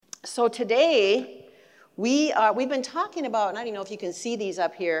So today, we've been talking about, and I don't know if you can see these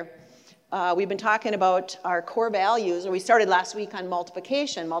up here, we've been talking about our core values, and we started last week on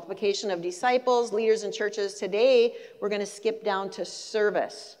multiplication of disciples, leaders in churches. Today, we're going to skip down to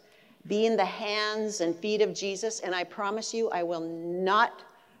service, being the hands and feet of Jesus, and I promise you, I will not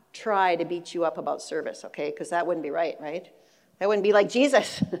try to beat you up about service, okay? Because that wouldn't be right? That wouldn't be like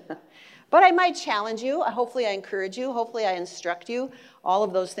Jesus. But I might challenge you. Hopefully I encourage you. Hopefully I instruct you. All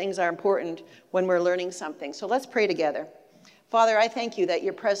of those things are important when we're learning something. So let's pray together. Father, I thank you that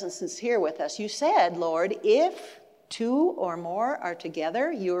your presence is here with us. You said, Lord, if two or more are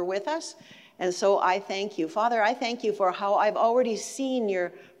together, you are with us. And so I thank you. Father, I thank you for how I've already seen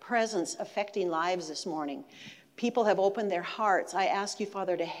your presence affecting lives this morning. People have opened their hearts. I ask you,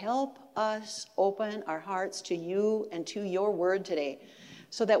 Father, to help us open our hearts to you and to your word today,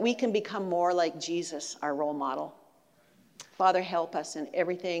 so that we can become more like Jesus, our role model. Father, help us in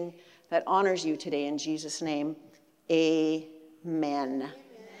everything that honors you today in Jesus' name. Amen.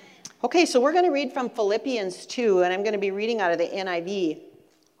 Okay, so we're going to read from Philippians 2, and I'm going to be reading out of the NIV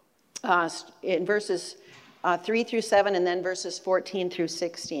in verses 3 through 7, and then verses 14 through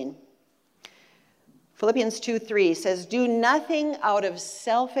 16. Philippians 2:3 says, "Do nothing out of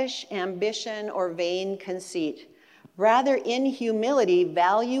selfish ambition or vain conceit. Rather, in humility,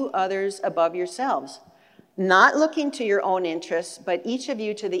 value others above yourselves, not looking to your own interests, but each of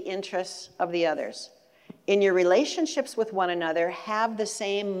you to the interests of the others. In your relationships with one another, have the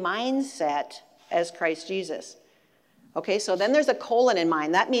same mindset as Christ Jesus." Okay, so then there's a colon in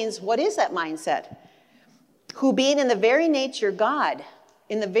mind. That means, what is that mindset? "Who being in the very nature God,"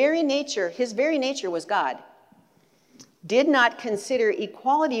 in the very nature, his very nature was God, "did not consider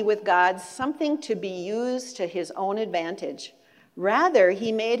equality with God something to be used to his own advantage. Rather,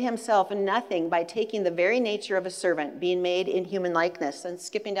 he made himself nothing by taking the very nature of a servant, being made in human likeness." And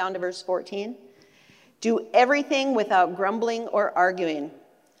skipping down to verse 14. "Do everything without grumbling or arguing."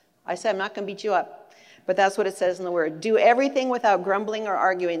 I said I'm not going to beat you up, but that's what it says in the word. "Do everything without grumbling or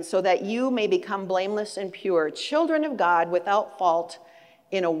arguing, so that you may become blameless and pure, children of God without fault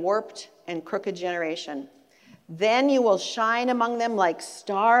in a warped and crooked generation. Then you will shine among them like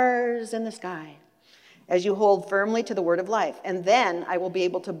stars in the sky, as you hold firmly to the word of life. And then I will be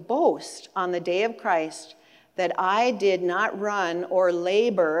able to boast on the day of Christ that I did not run or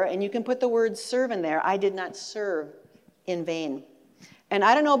labor," and you can put the word serve in there, "I did not serve in vain." And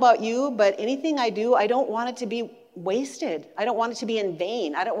I don't know about you, but anything I do, I don't want it to be wasted. I don't want it to be in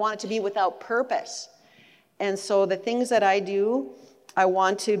vain. I don't want it to be without purpose. And so the things that I do, I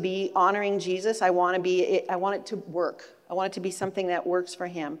want to be honoring Jesus. I want it to work. I want it to be something that works for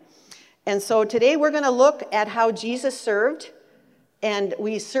him. And so today we're going to look at how Jesus served. And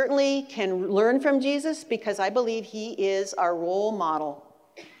we certainly can learn from Jesus, because I believe he is our role model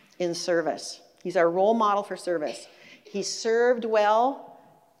in service. He's our role model for service. He served well,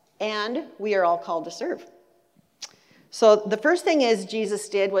 and we are all called to serve. So the first thing Jesus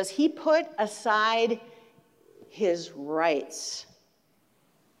did was he put aside his rights.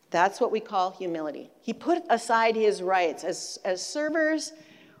 That's what we call humility. He put aside his rights. As servers,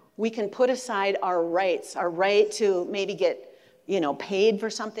 we can put aside our rights, our right to maybe get, paid for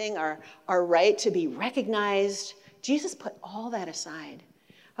something, our right to be recognized. Jesus put all that aside.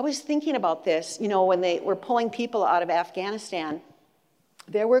 I was thinking about this, when they were pulling people out of Afghanistan,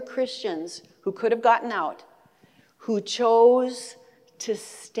 there were Christians who could have gotten out, who chose to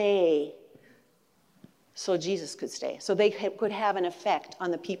stay so Jesus could stay, so they could have an effect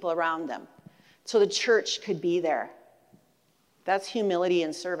on the people around them, so the church could be there. That's humility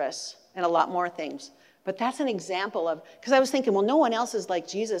and service and a lot more things. But that's an example of, because I was thinking, well, no one else is like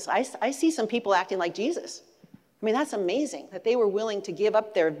Jesus. I see some people acting like Jesus. I mean, that's amazing that they were willing to give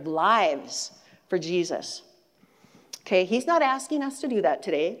up their lives for Jesus. Okay, he's not asking us to do that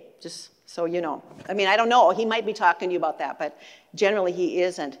today, just so you know. I mean, I don't know. He might be talking to you about that, but generally he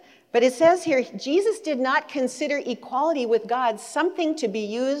isn't. But it says here, Jesus did not consider equality with God something to be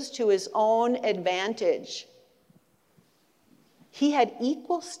used to his own advantage. He had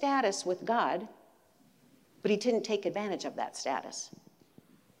equal status with God, but he didn't take advantage of that status.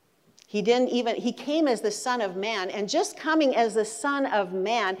 He came as the Son of Man, and just coming as the Son of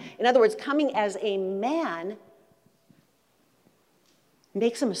Man, in other words, coming as a man,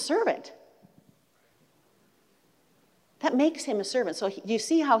 makes him a servant. That makes him a servant. So you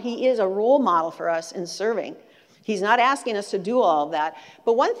see how he is a role model for us in serving. He's not asking us to do all of that.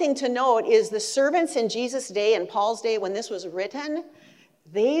 But one thing to note is the servants in Jesus' day and Paul's day, when this was written,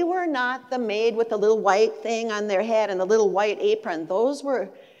 they were not the maid with the little white thing on their head and the little white apron.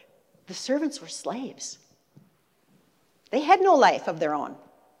 The servants were slaves. They had no life of their own.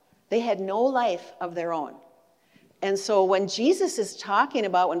 They had no life of their own. And so when Jesus is talking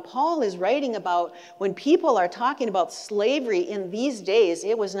about, when Paul is writing about, when people are talking about slavery in these days,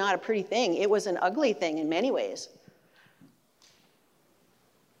 it was not a pretty thing. It was an ugly thing in many ways.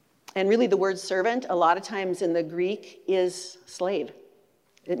 And really the word servant, a lot of times in the Greek, is slave.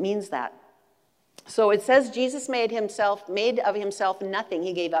 It means that. So it says Jesus made of himself nothing.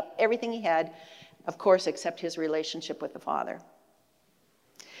 He gave up everything he had, of course, except his relationship with the Father.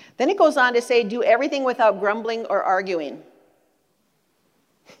 Then it goes on to say, do everything without grumbling or arguing.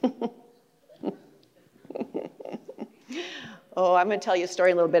 Oh, I'm going to tell you a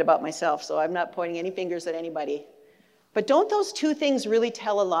story a little bit about myself, so I'm not pointing any fingers at anybody. But don't those two things really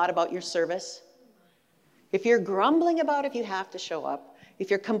tell a lot about your service? If you're grumbling about if you have to show up, if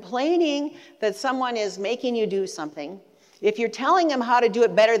you're complaining that someone is making you do something, if you're telling them how to do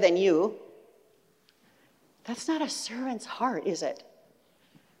it better than you, that's not a servant's heart, is it?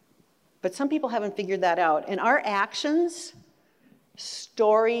 But some people haven't figured that out. And our actions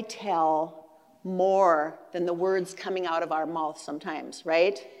story tell more than the words coming out of our mouth sometimes,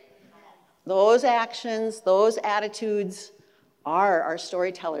 right? Those actions, those attitudes are our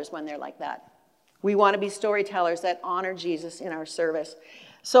storytellers when they're like that. We want to be storytellers that honor Jesus in our service.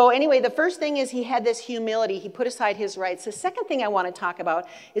 So anyway, the first thing is he had this humility. He put aside his rights. The second thing I want to talk about,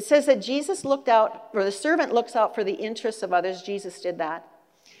 it says that Jesus looked out, or the servant looks out for the interests of others. Jesus did that.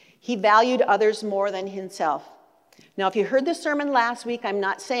 He valued others more than himself. Now, if you heard the sermon last week, I'm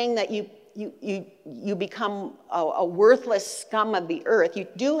not saying that you become a worthless scum of the earth. You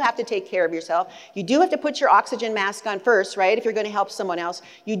do have to take care of yourself. You do have to put your oxygen mask on first, right, if you're going to help someone else.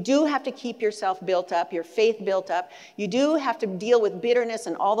 You do have to keep yourself built up, your faith built up. You do have to deal with bitterness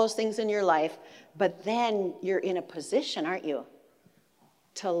and all those things in your life. But then you're in a position, aren't you,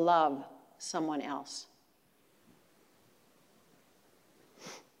 to love someone else.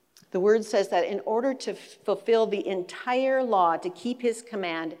 The word says that in order to fulfill the entire law, to keep his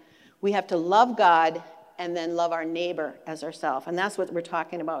command, we have to love God and then love our neighbor as ourselves. And that's what we're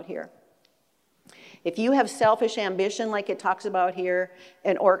talking about here. If you have selfish ambition, like it talks about here,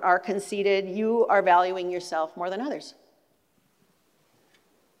 or are conceited, you are valuing yourself more than others.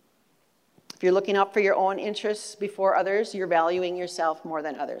 If you're looking out for your own interests before others, you're valuing yourself more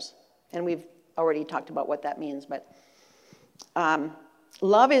than others. And we've already talked about what that means, but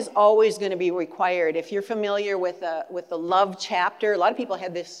love is always going to be required. If you're familiar with the love chapter, a lot of people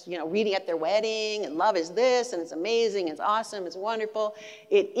had this, reading at their wedding, and love is this, and it's amazing, it's awesome, it's wonderful.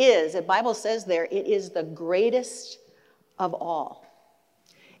 It is. The Bible says there, it is the greatest of all.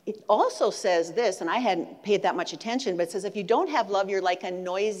 It also says this, and I hadn't paid that much attention, but it says if you don't have love, you're like a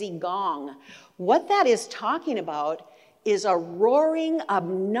noisy gong. What that is talking about is a roaring,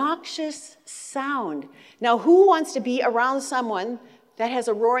 obnoxious sound. Now, who wants to be around someone that has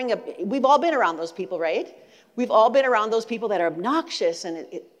a roaring, we've all been around those people, right? We've all been around those people that are obnoxious,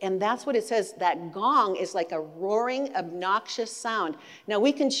 and that's what it says. That gong is like a roaring, obnoxious sound. Now,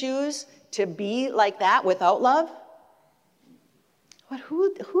 we can choose to be like that without love. But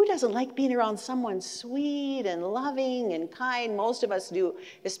who doesn't like being around someone sweet and loving and kind? Most of us do,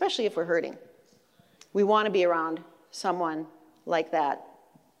 especially if we're hurting. We want to be around someone like that.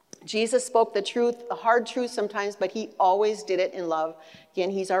 Jesus spoke the truth, the hard truth sometimes, but he always did it in love. Again,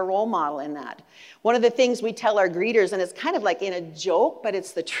 he's our role model in that. One of the things we tell our greeters, and it's kind of like in a joke, but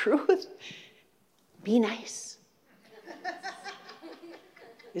it's the truth, be nice.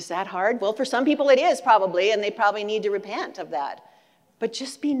 Is that hard? Well, for some people it is probably, and they probably need to repent of that. But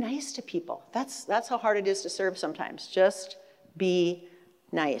just be nice to people. That's how hard it is to serve sometimes. Just be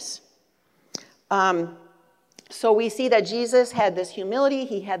nice. So we see that Jesus had this humility,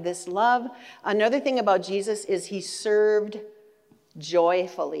 he had this love. Another thing about Jesus is he served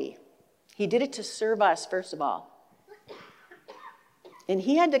joyfully. He did it to serve us, first of all. And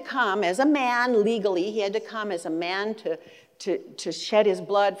he had to come as a man legally, he had to come as a man to shed his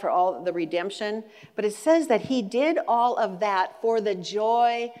blood for all the redemption. But it says that he did all of that for the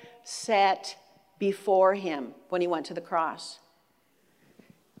joy set before him when he went to the cross.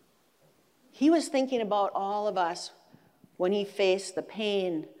 He was thinking about all of us when he faced the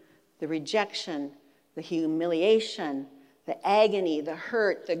pain, the rejection, the humiliation, the agony, the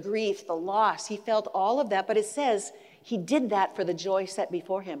hurt, the grief, the loss. He felt all of that, but it says he did that for the joy set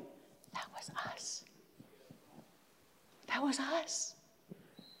before him. That was us. That was us.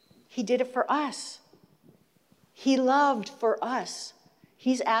 He did it for us. He loved for us.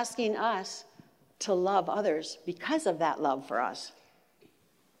 He's asking us to love others because of that love for us.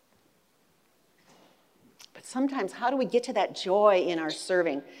 But sometimes, how do we get to that joy in our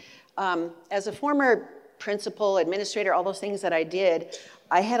serving? As a former principal, administrator, all those things that I did,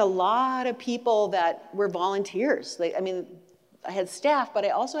 I had a lot of people that were volunteers. I had staff, but I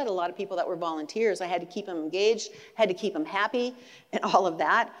also had a lot of people that were volunteers. I had to keep them engaged, had to keep them happy, and all of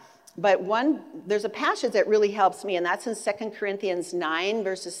that. But there's a passage that really helps me, and that's in 2 Corinthians 9,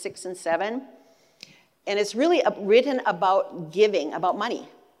 verses 6 and 7. And it's really written about giving, about money.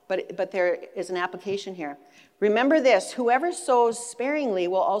 But there is an application here. Remember this, whoever sows sparingly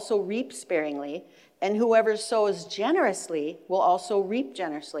will also reap sparingly, and whoever sows generously will also reap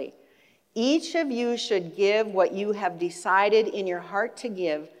generously. Each of you should give what you have decided in your heart to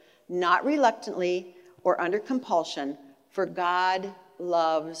give, not reluctantly or under compulsion, for God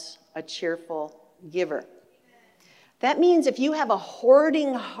loves a cheerful giver. That means if you have a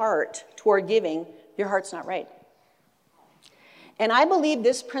hoarding heart toward giving, your heart's not right. And I believe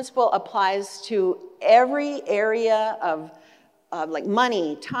this principle applies to every area of like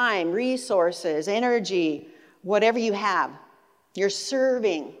money, time, resources, energy, whatever you have. You're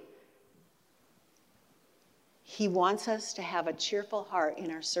serving. He wants us to have a cheerful heart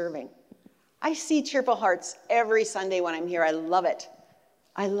in our serving. I see cheerful hearts every Sunday when I'm here. I love it.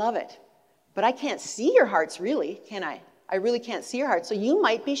 I love it. But I can't see your hearts really, can I? I really can't see your hearts. So you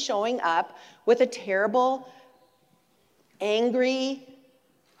might be showing up with a terrible, angry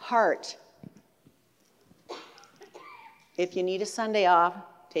heart. If you need a Sunday off,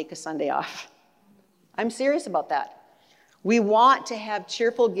 take a Sunday off. I'm serious about that. We want to have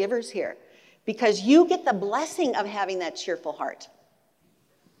cheerful givers here because you get the blessing of having that cheerful heart.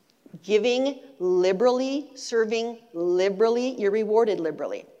 Giving liberally, serving liberally, you're rewarded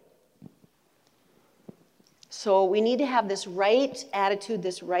liberally. So we need to have this right attitude,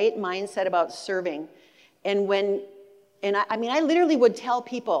 this right mindset about serving. And I literally would tell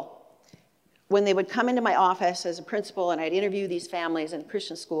people when they would come into my office as a principal and I'd interview these families in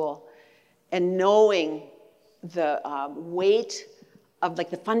Christian school, and knowing the weight of like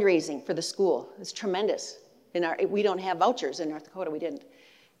the fundraising for the school is tremendous. We don't have vouchers in North Dakota. We didn't.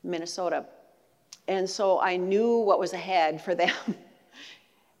 Minnesota. And so I knew what was ahead for them.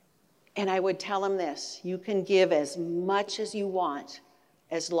 And I would tell them this, you can give as much as you want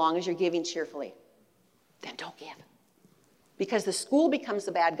as long as you're giving cheerfully. Then don't give. Because the school becomes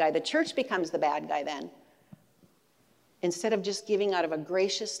the bad guy, the church becomes the bad guy then. Instead of just giving out of a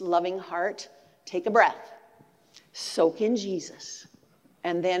gracious, loving heart, take a breath, soak in Jesus,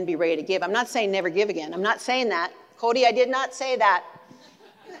 and then be ready to give. I'm not saying never give again. I'm not saying that. Cody, I did not say that.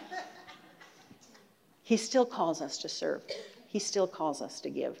 He still calls us to serve. He still calls us to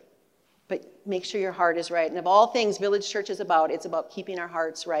give. But make sure your heart is right. And of all things Village Church is about, it's about keeping our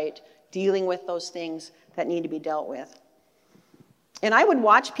hearts right, dealing with those things that need to be dealt with. And I would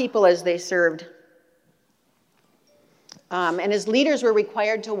watch people as they served. And as leaders, we're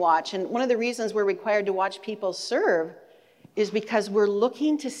required to watch. And one of the reasons we're required to watch people serve is because we're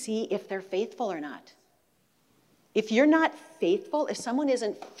looking to see if they're faithful or not. If you're not faithful, if someone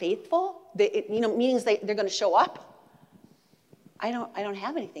isn't faithful, means they're going to show up. I don't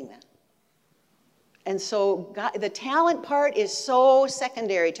have anything then. And so the talent part is so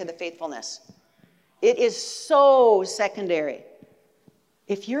secondary to the faithfulness. It is so secondary.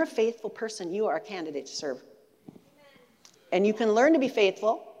 If you're a faithful person, you are a candidate to serve. And you can learn to be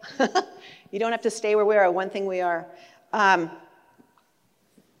faithful. You don't have to stay where we are. One thing we are. I'm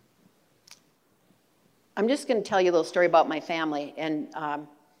just going to tell you a little story about my family. And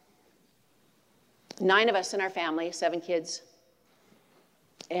 9 of us in our family, 7 kids.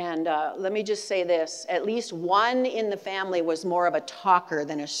 And let me just say this. At least one in the family was more of a talker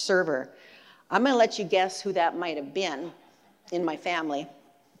than a server. I'm going to let you guess who that might have been in my family.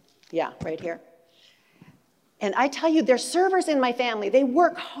 Yeah, right here. And I tell you, there's servers in my family. They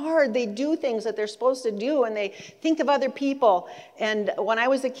work hard. They do things that they're supposed to do, and they think of other people. And when I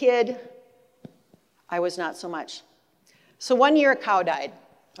was a kid, I was not so much. So one year a cow died.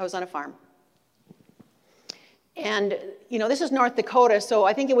 I was on a farm. And, this is North Dakota, so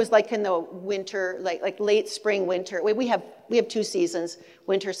I think it was like in the winter, like late spring, winter. We have 2 seasons,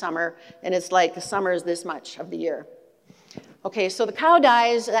 winter, summer, and it's like the summer is this much of the year. Okay, so the cow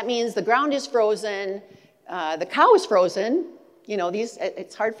dies. That means the ground is frozen. The cow is frozen.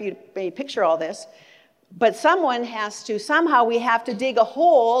 It's hard for you to maybe picture all this. But somehow we have to dig a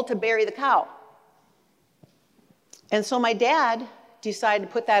hole to bury the cow. And so my dad decided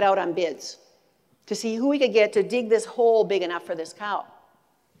to put that out on bids to see who we could get to dig this hole big enough for this cow.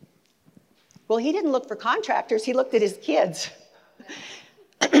 Well, he didn't look for contractors. He looked at his kids.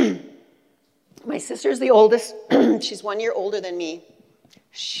 My sister's the oldest. She's 1 year older than me.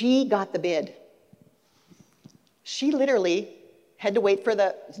 She got the bid. She literally had to wait for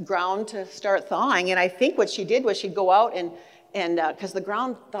the ground to start thawing. And I think what she did was she'd go out and and because the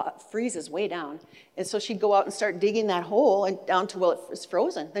ground freezes way down. And so she'd go out and start digging that hole and down to, well, it was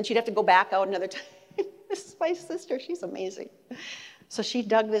frozen. Then she'd have to go back out another time. This is my sister. She's amazing. So she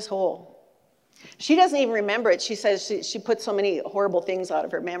dug this hole. She doesn't even remember it. She says she put so many horrible things out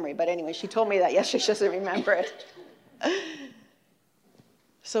of her memory. But anyway, she told me that yesterday. She doesn't remember it.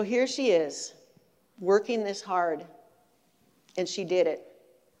 So here she is, working this hard. And she did it.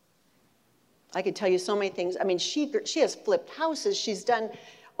 I could tell you so many things. I mean, she has flipped houses. She's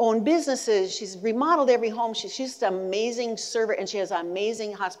owned businesses. She's remodeled every home. She's just an amazing server, and she has an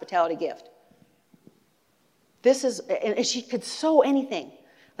amazing hospitality gift. And she could sew anything.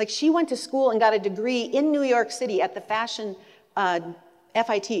 Like, she went to school and got a degree in New York City at the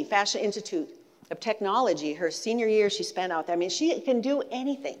FIT, Fashion Institute of Technology. Her senior year she spent out there. I mean, she can do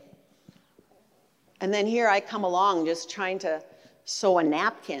anything. And then here I come along just trying to sew a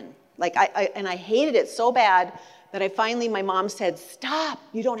napkin. Like, I hated it so bad that my mom said, stop,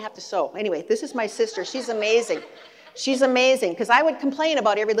 you don't have to sew. Anyway, this is my sister. She's amazing. She's amazing, because I would complain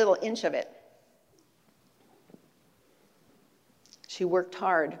about every little inch of it. She worked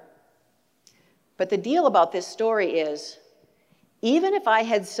hard. But the deal about this story is, even if I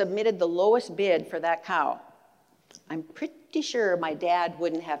had submitted the lowest bid for that cow, I'm pretty sure my dad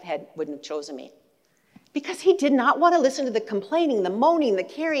wouldn't have chosen me. Because he did not want to listen to the complaining, the moaning, the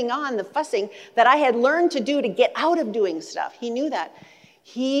carrying on, the fussing that I had learned to do to get out of doing stuff. He knew that.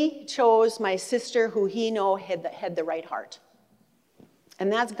 He chose my sister, who he knew had the right heart.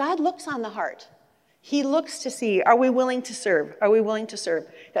 And that's, God looks on the heart. He looks to see, are we willing to serve? Are we willing to serve?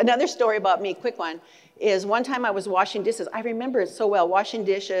 Another story about me, quick one, is one time I was washing dishes. I remember it so well, washing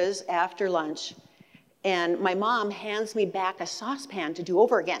dishes after lunch. And my mom hands me back a saucepan to do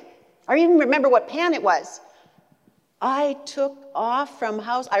over again. I even remember what pan it was. I took off from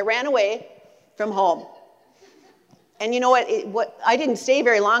house. I ran away from home. And you know what? I didn't stay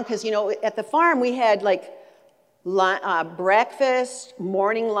very long because, at the farm we had like breakfast,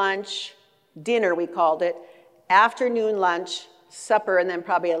 morning lunch, dinner we called it, afternoon lunch, supper, and then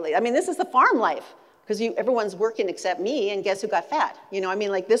probably this is the farm life, because everyone's working except me, and guess who got fat?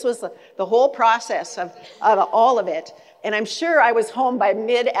 This was the whole process of all of it. And I'm sure I was home by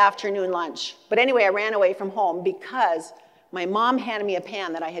mid-afternoon lunch. But anyway, I ran away from home because my mom handed me a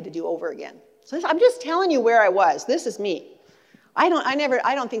pan that I had to do over again. So I'm just telling you where I was. This is me. I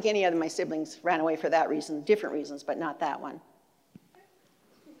don't think any of my siblings ran away for that reason. Different reasons, but not that one.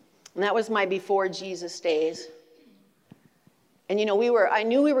 And that was my before Jesus days. And I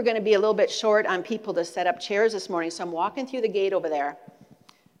knew we were going to be a little bit short on people to set up chairs this morning. So I'm walking through the gate over there,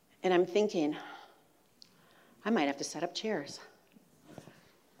 and I'm thinking, I might have to set up chairs.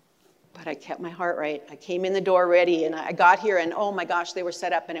 But I kept my heart right. I came in the door ready, and I got here, and oh my gosh, they were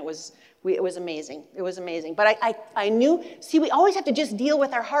set up, and it was amazing. It was amazing. But I knew, we always have to just deal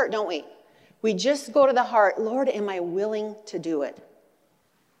with our heart, don't we? We just go to the heart. Lord, am I willing to do it?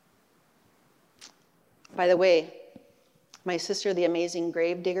 By the way, my sister, the amazing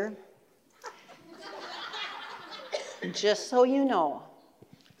grave digger, just so you know,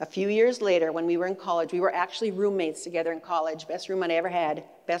 a few years later, when we were in college, we were actually roommates together in college. Best roommate I ever had,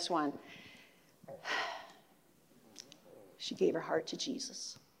 best one. She gave her heart to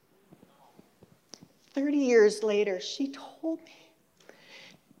Jesus. 30 years later, she told me,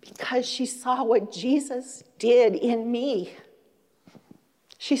 because she saw what Jesus did in me.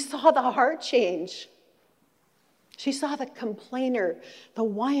 She saw the heart change. She saw the complainer, the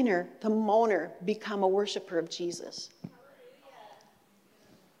whiner, the moaner become a worshiper of Jesus.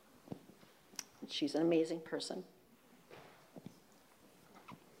 She's an amazing person.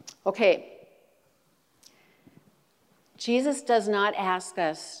 Okay. Jesus does not ask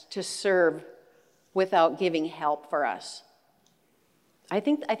us to serve without giving help for us. I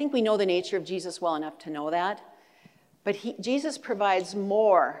think we know the nature of Jesus well enough to know that. But Jesus provides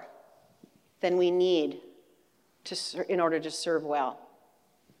more than we need in order to serve well.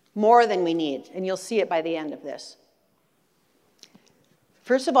 More than we need. And you'll see it by the end of this.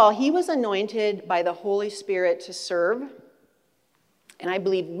 First of all, he was anointed by the Holy Spirit to serve. And I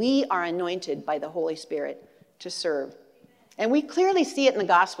believe we are anointed by the Holy Spirit to serve. And we clearly see it in the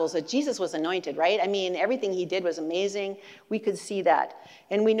Gospels that Jesus was anointed, right? Everything he did was amazing. We could see that.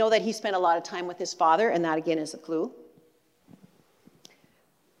 And we know that he spent a lot of time with his Father, and that again is a clue.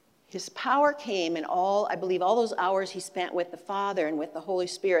 His power came in I believe all those hours he spent with the Father and with the Holy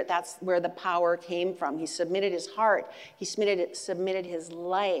Spirit. That's where the power came from. He submitted his heart. He submitted his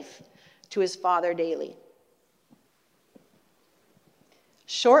life to his Father daily.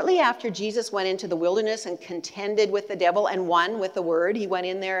 Shortly after Jesus went into the wilderness and contended with the devil and won with the word, he went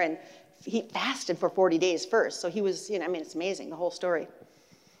in there and he fasted for 40 days first. So he was, it's amazing, the whole story.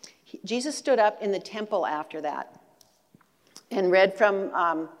 Jesus stood up in the temple after that and read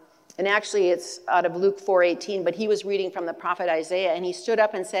from, and actually it's out of Luke 4:18, but he was reading from the prophet Isaiah, and he stood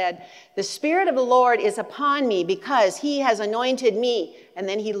up and said, "The Spirit of the Lord is upon me because he has anointed me." And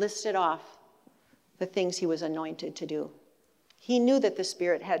then he listed off the things he was anointed to do. He knew that the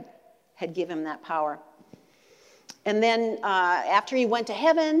Spirit had given him that power. And then after he went to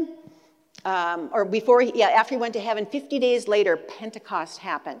heaven, after he went to heaven, 50 days later, Pentecost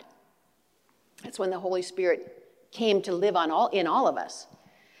happened. That's when the Holy Spirit came to live in all of us.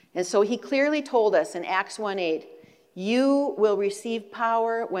 And so he clearly told us in Acts 1:8, "You will receive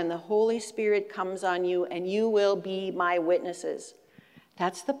power when the Holy Spirit comes on you, and you will be my witnesses."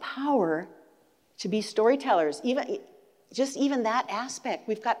 That's the power to be storytellers. Even that aspect,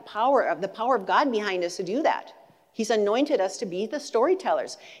 we've got the power of God behind us to do that. He's anointed us to be the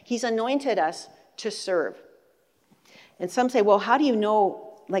storytellers. He's anointed us to serve. And some say, well, how do you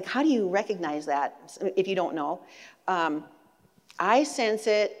know, how do you recognize that if you don't know? I sense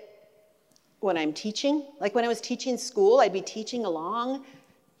it when I'm teaching. Like when I was teaching school, I'd be teaching along,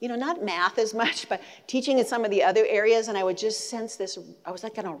 not math as much, but teaching in some of the other areas, and I would just sense this. I was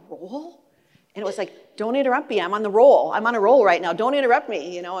like on a roll. And it was like, don't interrupt me. I'm on the roll. I'm on a roll right now. Don't interrupt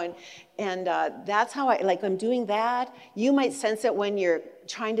me, And that's how I'm doing that. You might sense it when you're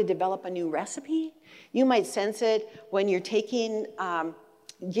trying to develop a new recipe. You might sense it when you're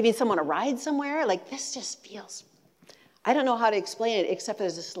giving someone a ride somewhere. This just feels, I don't know how to explain it, except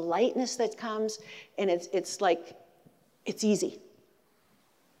there's this lightness that comes, and it's like, it's easy.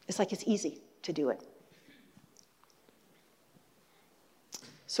 It's like it's easy to do it.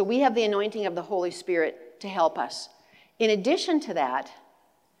 So we have the anointing of the Holy Spirit to help us. In addition to that,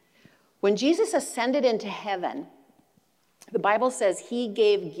 when Jesus ascended into heaven, the Bible says he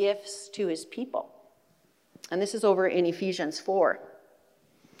gave gifts to his people. And this is over in Ephesians 4.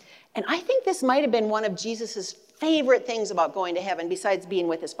 And I think this might have been one of Jesus' favorite things about going to heaven, besides being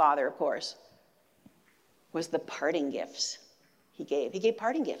with his Father, of course, was the parting gifts he gave. He gave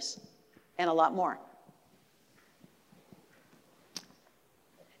parting gifts and a lot more.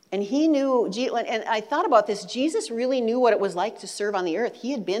 And he knew, and I thought about this, Jesus really knew what it was like to serve on the earth.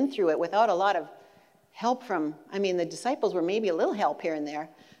 He had been through it without a lot of help the disciples were maybe a little help here and there,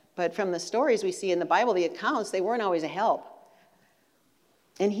 but from the stories we see in the Bible, the accounts, they weren't always a help.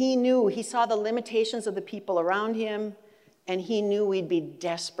 And he saw the limitations of the people around him, and he knew we'd be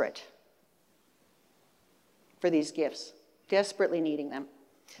desperate for these gifts, desperately needing them.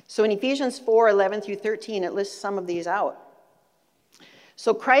 So in Ephesians 4:11 through 13, it lists some of these out.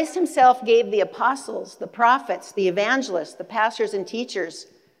 So Christ himself gave the apostles, the prophets, the evangelists, the pastors and teachers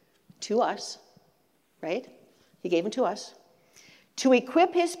to us, right? He gave them to us, to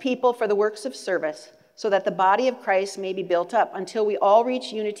equip his people for the works of service, so that the body of Christ may be built up until we all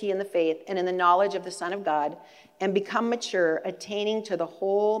reach unity in the faith and in the knowledge of the Son of God and become mature, attaining to the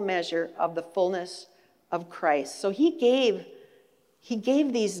whole measure of the fullness of Christ. So he gave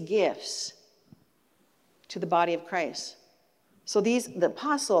these gifts to the body of Christ. So the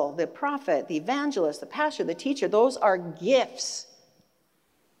apostle, the prophet, the evangelist, the pastor, the teacher, those are gifts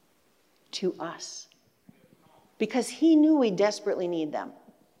to us because he knew we desperately need them.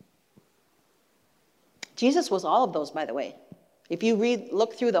 Jesus was all of those, by the way. If you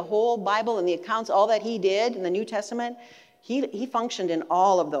look through the whole Bible and the accounts, all that he did in the New Testament, he functioned in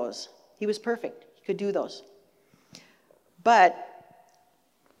all of those. He was perfect. He could do those. But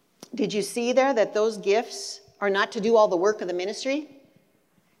did you see there that those gifts are not to do all the work of the ministry?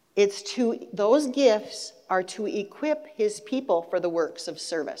 Those gifts are to equip his people for the works of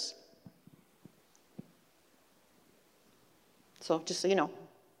service. So just so you know,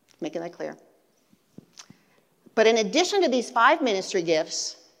 making that clear. But in addition to these 5 ministry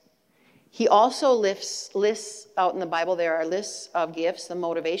gifts, he also lists out in the Bible, there are lists of gifts, the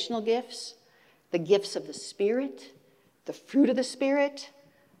motivational gifts, the gifts of the Spirit, the fruit of the Spirit,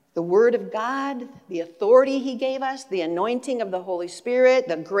 the Word of God, the authority he gave us, the anointing of the Holy Spirit,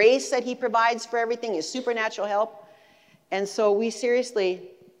 the grace that he provides for everything, his supernatural help. And so we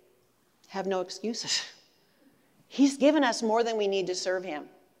seriously have no excuses. He's given us more than we need to serve him.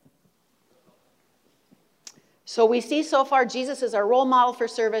 So we see so far Jesus is our role model for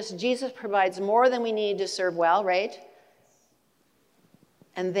service. Jesus provides more than we need to serve well, right?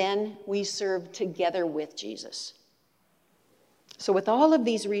 And then we serve together with Jesus. So with all of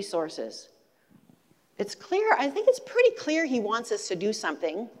these resources, it's clear, I think it's pretty clear he wants us to do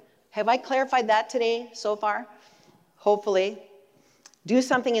something. Have I clarified that today so far? Hopefully. Do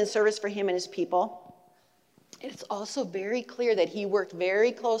something in service for him and his people. It's also very clear that he worked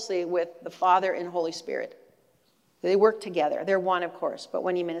very closely with the Father and Holy Spirit. They work together. They're one, of course, but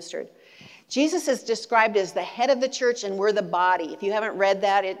when he ministered. Jesus is described as the head of the church, and we're the body. If you haven't read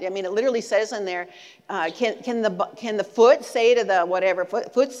that, it literally says in there, can the foot say to the whatever,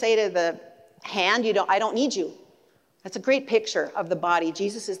 foot say to the hand, I don't need you. That's a great picture of the body.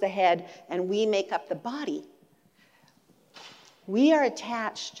 Jesus is the head, and we make up the body. We are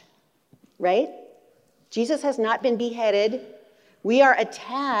attached, right? Jesus has not been beheaded. We are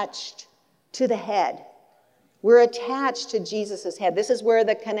attached to the head. We're attached to Jesus' head. This is where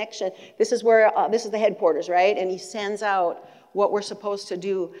the connection, this is the headquarters, right? And he sends out what we're supposed to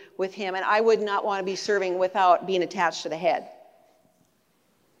do with him. And I would not want to be serving without being attached to the head.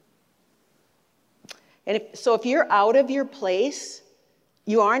 And if you're out of your place,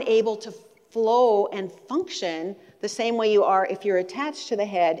 you aren't able to flow and function the same way you are if you're attached to the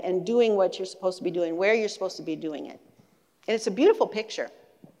head and doing what you're supposed to be doing, where you're supposed to be doing it. And it's a beautiful picture.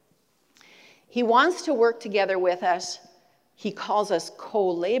 He wants to work together with us. He calls us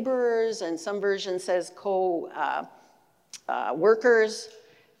co-laborers, and some version says co-workers,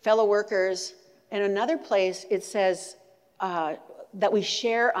 fellow workers. And another place it says that we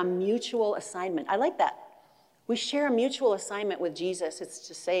share a mutual assignment. I like that. We share a mutual assignment with Jesus. It's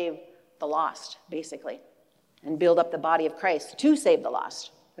to save the lost, basically, and build up the body of Christ to save the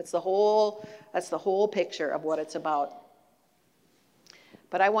lost. That's the whole picture of what it's about.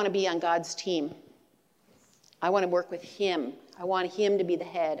 But I want to be on God's team. I want to work with him. I want him to be the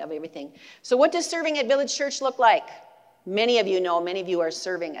head of everything. So what does serving at Village Church look like? Many of you know, many of you are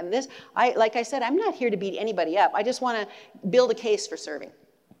serving. And this, like I said, I'm not here to beat anybody up. I just want to build a case for serving.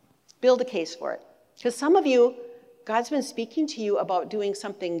 Build a case for it. Because some of you, God's been speaking to you about doing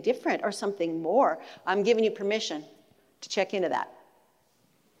something different or something more. I'm giving you permission to check into that.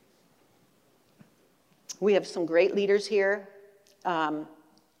 We have some great leaders here.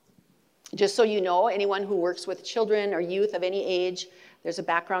 Just so you know, anyone who works with children or youth of any age, there's a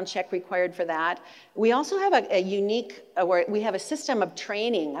background check required for that. We also have we have a system of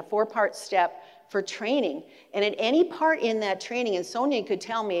training, a 4-part step for training. And at any part in that training, and Sonia could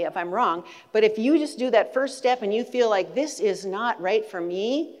tell me if I'm wrong, but if you just do that first step and you feel like this is not right for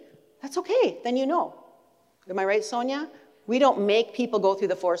me, that's okay, then you know. Am I right, Sonia? We don't make people go through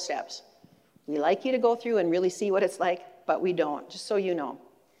the 4 steps. We like you to go through and really see what it's like, but we don't, just so you know.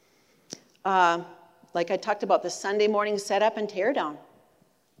 Like I talked about the Sunday morning setup and tear down.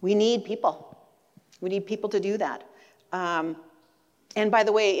 We need people. We need people to do that. And by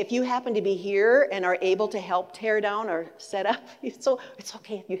the way, if you happen to be here and are able to help tear down or set up, it's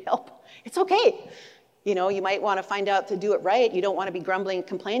okay if you help. It's okay. You might want to find out to do it right. You don't want to be grumbling and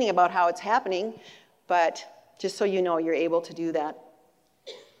complaining about how it's happening, but just so you know, you're able to do that.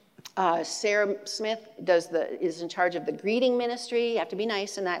 Sarah Smith is in charge of the greeting ministry. You have to be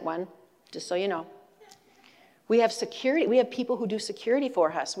nice in that one, just so you know. We have security. We have people who do security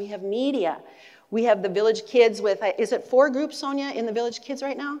for us. We have media. We have the Village Kids with, is it 4 groups, Sonia, in the Village Kids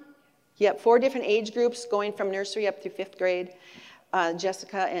right now? Yep, 4 different age groups going from nursery up through 5th grade.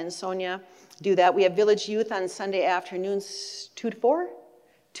 Jessica and Sonia do that. We have Village Youth on Sunday afternoons, 2 to 4?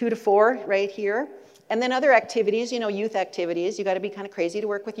 2 to 4 right here. And then other activities, youth activities. You got to be kind of crazy to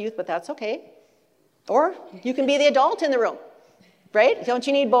work with youth, but that's okay. Or you can be the adult in the room, right? Don't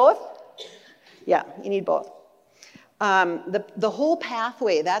you need both? Yeah, you need both. The whole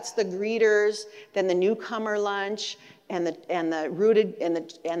pathway, that's the greeters, then the newcomer lunch, and the rooted and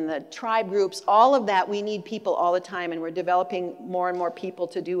the tribe groups. All of that, we need people all the time, and we're developing more and more people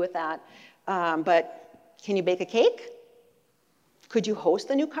to do with that. But can you bake a cake? Could you host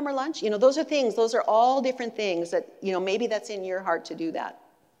the newcomer lunch? Those are all different things that, maybe that's in your heart to do that.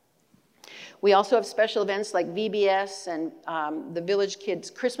 We also have special events like VBS, and the Village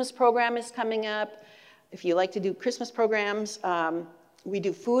Kids Christmas program is coming up. If you like to do Christmas programs, we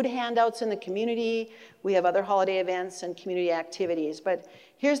do food handouts in the community. We have other holiday events and community activities. But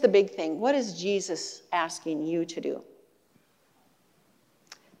here's the big thing. What is Jesus asking you to do?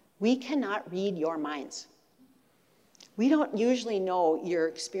 We cannot read your minds. We don't usually know your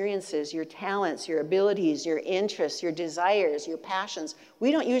experiences, your talents, your abilities, your interests, your desires, your passions.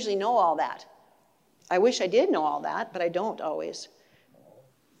 We don't usually know all that. I wish I did know all that, but I don't always.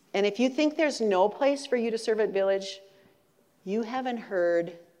 And if you think there's no place for you to serve at Village, you haven't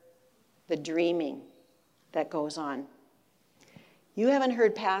heard the dreaming that goes on. You haven't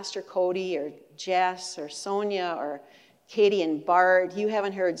heard Pastor Cody or Jess or Sonia or Katie and Bart. You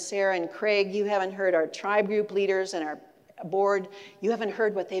haven't heard Sarah and Craig. You haven't heard our tribe group leaders and our board. You haven't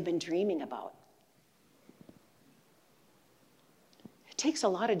heard what they've been dreaming about. It takes a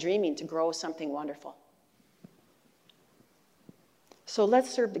lot of dreaming to grow something wonderful. So let's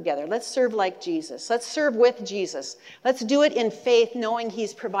serve together. Let's serve like Jesus. Let's serve with Jesus. Let's do it in faith, knowing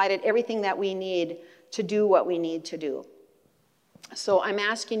he's provided everything that we need to do what we need to do. So I'm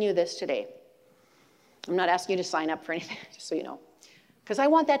asking you this today. I'm not asking you to sign up for anything, just so you know. Because I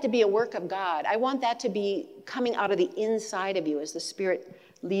want that to be a work of God. I want that to be coming out of the inside of you as the Spirit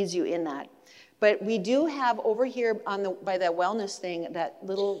leads you in that. But we do have over here by the wellness thing, that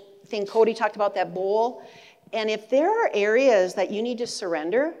little thing Cody talked about, that bowl. And if there are areas that you need to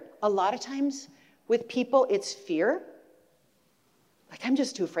surrender, a lot of times with people, it's fear. Like, I'm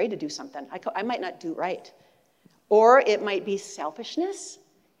just too afraid to do something. I might not do right. Or it might be selfishness.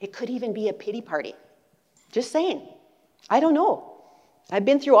 It could even be a pity party. Just saying. I don't know. I've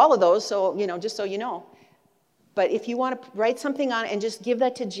been through all of those, so, just so you know. But if you want to write something on it and just give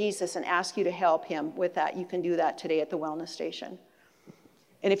that to Jesus and ask you to help him with that, you can do that today at the wellness station.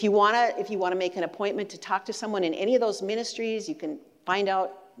 And if you want to make an appointment to talk to someone in any of those ministries, you can find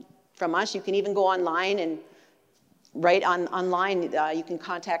out from us. You can even go online and write online. You can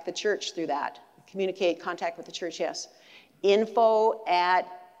contact the church through that. Contact with the church, yes.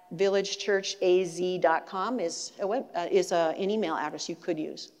 info@villagechurchaz.com is an email address you could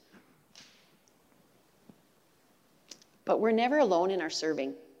use. But we're never alone in our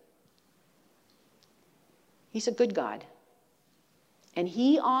serving. He's a good God. And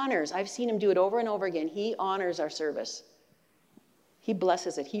he honors, I've seen him do it over and over again, he honors our service. He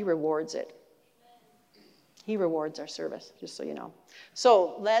blesses it. He rewards it. He rewards our service, just so you know.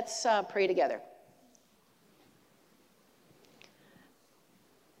 So let's pray together.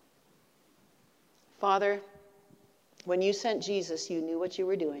 Father, when you sent Jesus, you knew what you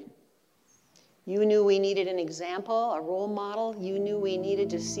were doing. You knew we needed an example, a role model. You knew we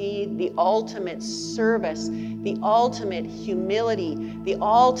needed to see the ultimate service, the ultimate humility, the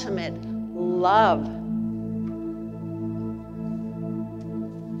ultimate love.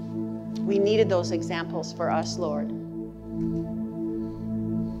 We needed those examples for us, Lord.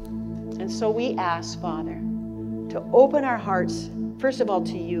 And so we ask, Father, to open our hearts, first of all,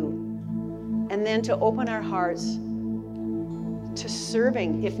 to you, and then to open our hearts to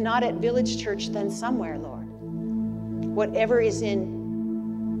serving, if not at Village Church, then somewhere, Lord. Whatever is in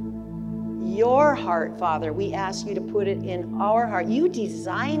your heart, Father, we ask you to put it in our heart. You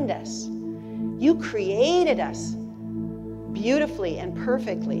designed us. You created us beautifully and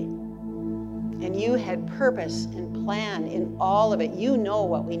perfectly. And you had purpose and plan in all of it. You know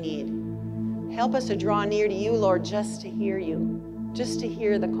what we need. Help us to draw near to you, Lord, just to hear you, just to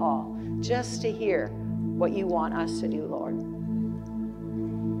hear the call, just to hear what you want us to do, Lord.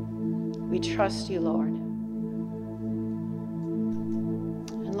 We trust you, Lord.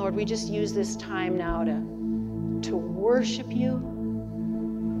 And Lord, we just use this time now to worship you,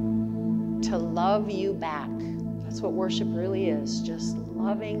 to love you back. That's what worship really is, just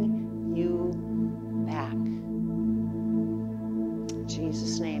loving you back. In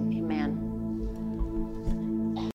Jesus' name, amen.